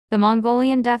The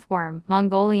Mongolian deathworm,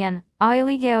 Mongolian,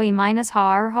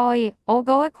 Ailigoi-Harhoi,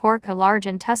 Olgoa korka large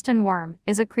intestine worm,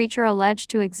 is a creature alleged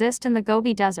to exist in the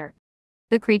Gobi Desert.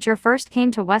 The creature first came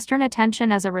to Western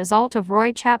attention as a result of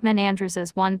Roy Chapman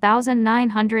Andrews's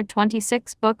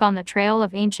 1926 book On the Trail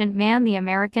of Ancient Man. The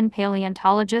American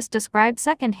paleontologist described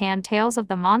second-hand tales of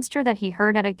the monster that he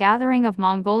heard at a gathering of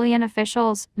Mongolian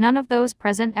officials. None of those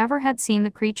present ever had seen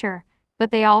the creature, but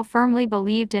they all firmly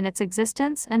believed in its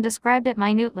existence and described it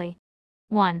minutely.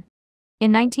 1.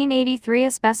 In 1983,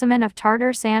 a specimen of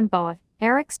Tartar sand boa,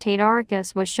 Eryx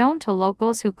tataricus, was shown to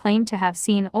locals who claimed to have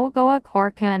seen Olgoa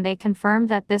korka, and they confirmed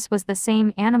that this was the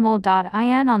same animal.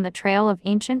 In On the Trail of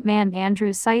Ancient Man,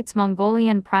 Andrews cites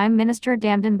Mongolian Prime Minister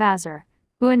Damdan Bazar,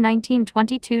 who in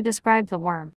 1922 described the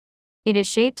worm. It is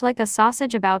shaped like a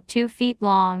sausage, about 2 feet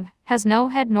long, has no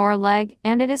head nor leg,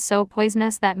 and it is so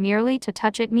poisonous that merely to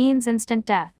touch it means instant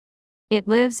death. It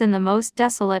lives in the most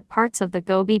desolate parts of the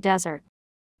Gobi Desert.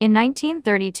 In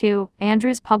 1932,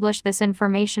 Andrews published this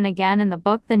information again in the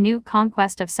book The New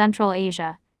Conquest of Central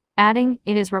Asia, adding,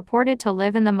 "It is reported to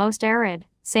live in the most arid,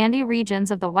 sandy regions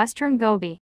of the western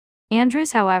Gobi."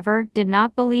 Andrews, however, did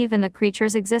not believe in the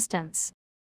creature's existence.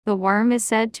 The worm is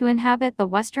said to inhabit the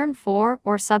western 4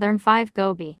 or southern 5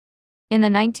 Gobi. In the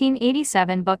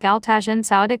 1987 book Altajan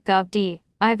Saudik Gov D,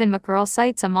 Ivan McCurl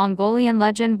cites a Mongolian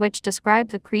legend which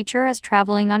described the creature as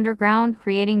traveling underground,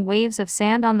 creating waves of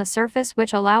sand on the surface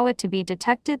which allow it to be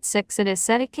detected. 6. It is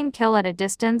said it can kill at a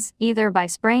distance, either by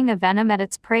spraying a venom at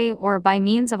its prey or by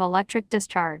means of electric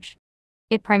discharge.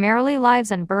 It primarily lives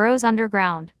and burrows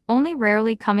underground, only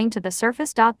rarely coming to the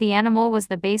surface. The animal was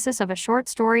the basis of a short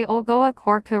story Olgoa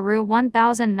korka Ru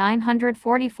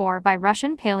 1944 by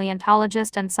Russian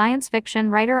paleontologist and science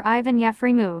fiction writer Ivan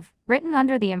Yefremov, written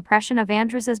under the impression of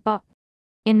Andrews's book.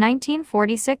 In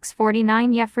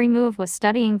 1946-49, Yefremov was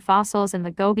studying fossils in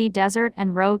the Gobi Desert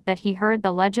and wrote that he heard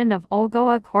the legend of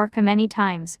Olgoa korka many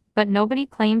times, but nobody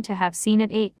claimed to have seen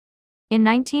it. 8. In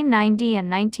 1990 and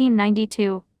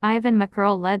 1992, Ivan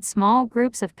McCurl led small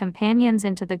groups of companions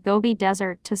into the Gobi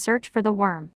Desert to search for the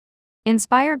worm.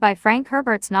 Inspired by Frank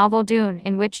Herbert's novel Dune,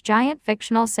 in which giant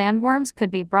fictional sandworms could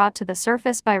be brought to the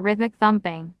surface by rhythmic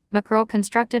thumping, McCurl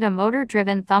constructed a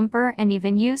motor-driven thumper and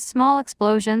even used small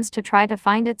explosions to try to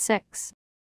find it. 6.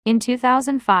 In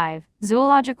 2005,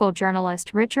 zoological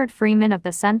journalist Richard Freeman of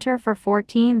the Center for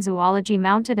 14 Zoology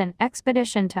mounted an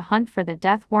expedition to hunt for the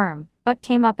death worm, but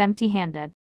came up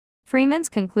empty-handed. Freeman's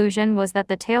conclusion was that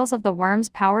the tales of the worm's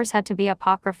powers had to be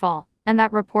apocryphal, and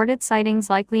that reported sightings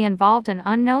likely involved an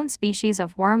unknown species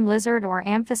of worm lizard or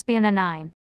amphibian.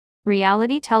 9.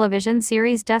 Reality television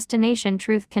series Destination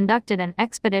Truth conducted an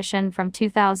expedition from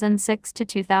 2006 to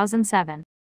 2007.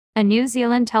 A New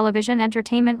Zealand television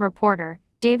entertainment reporter,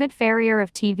 David Ferrier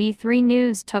of TV3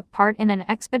 News, took part in an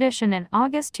expedition in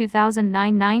August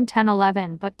 2009, 9, 10,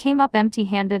 11, but came up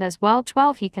empty-handed as well.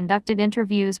 12. He conducted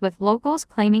interviews with locals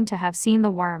claiming to have seen the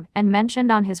worm, and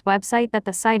mentioned on his website that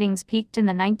the sightings peaked in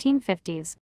the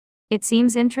 1950s. It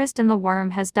seems interest in the worm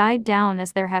has died down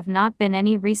as there have not been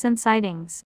any recent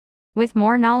sightings. With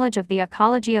more knowledge of the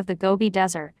ecology of the Gobi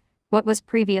Desert, what was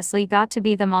previously got to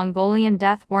be the Mongolian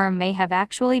death worm may have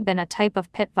actually been a type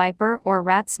of pit viper or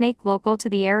rat snake local to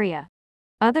the area.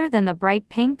 Other than the bright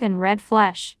pink and red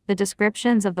flesh, the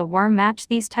descriptions of the worm match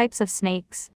these types of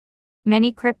snakes.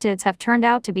 Many cryptids have turned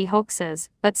out to be hoaxes,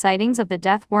 but sightings of the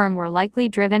death worm were likely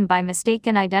driven by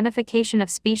mistaken identification of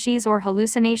species or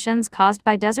hallucinations caused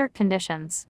by desert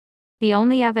conditions. The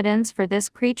only evidence for this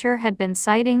creature had been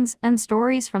sightings and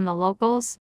stories from the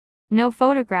locals. No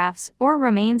photographs or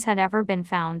remains had ever been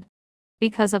found.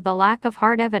 Because of the lack of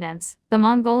hard evidence, the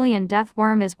Mongolian death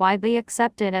worm is widely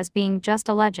accepted as being just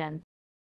a legend.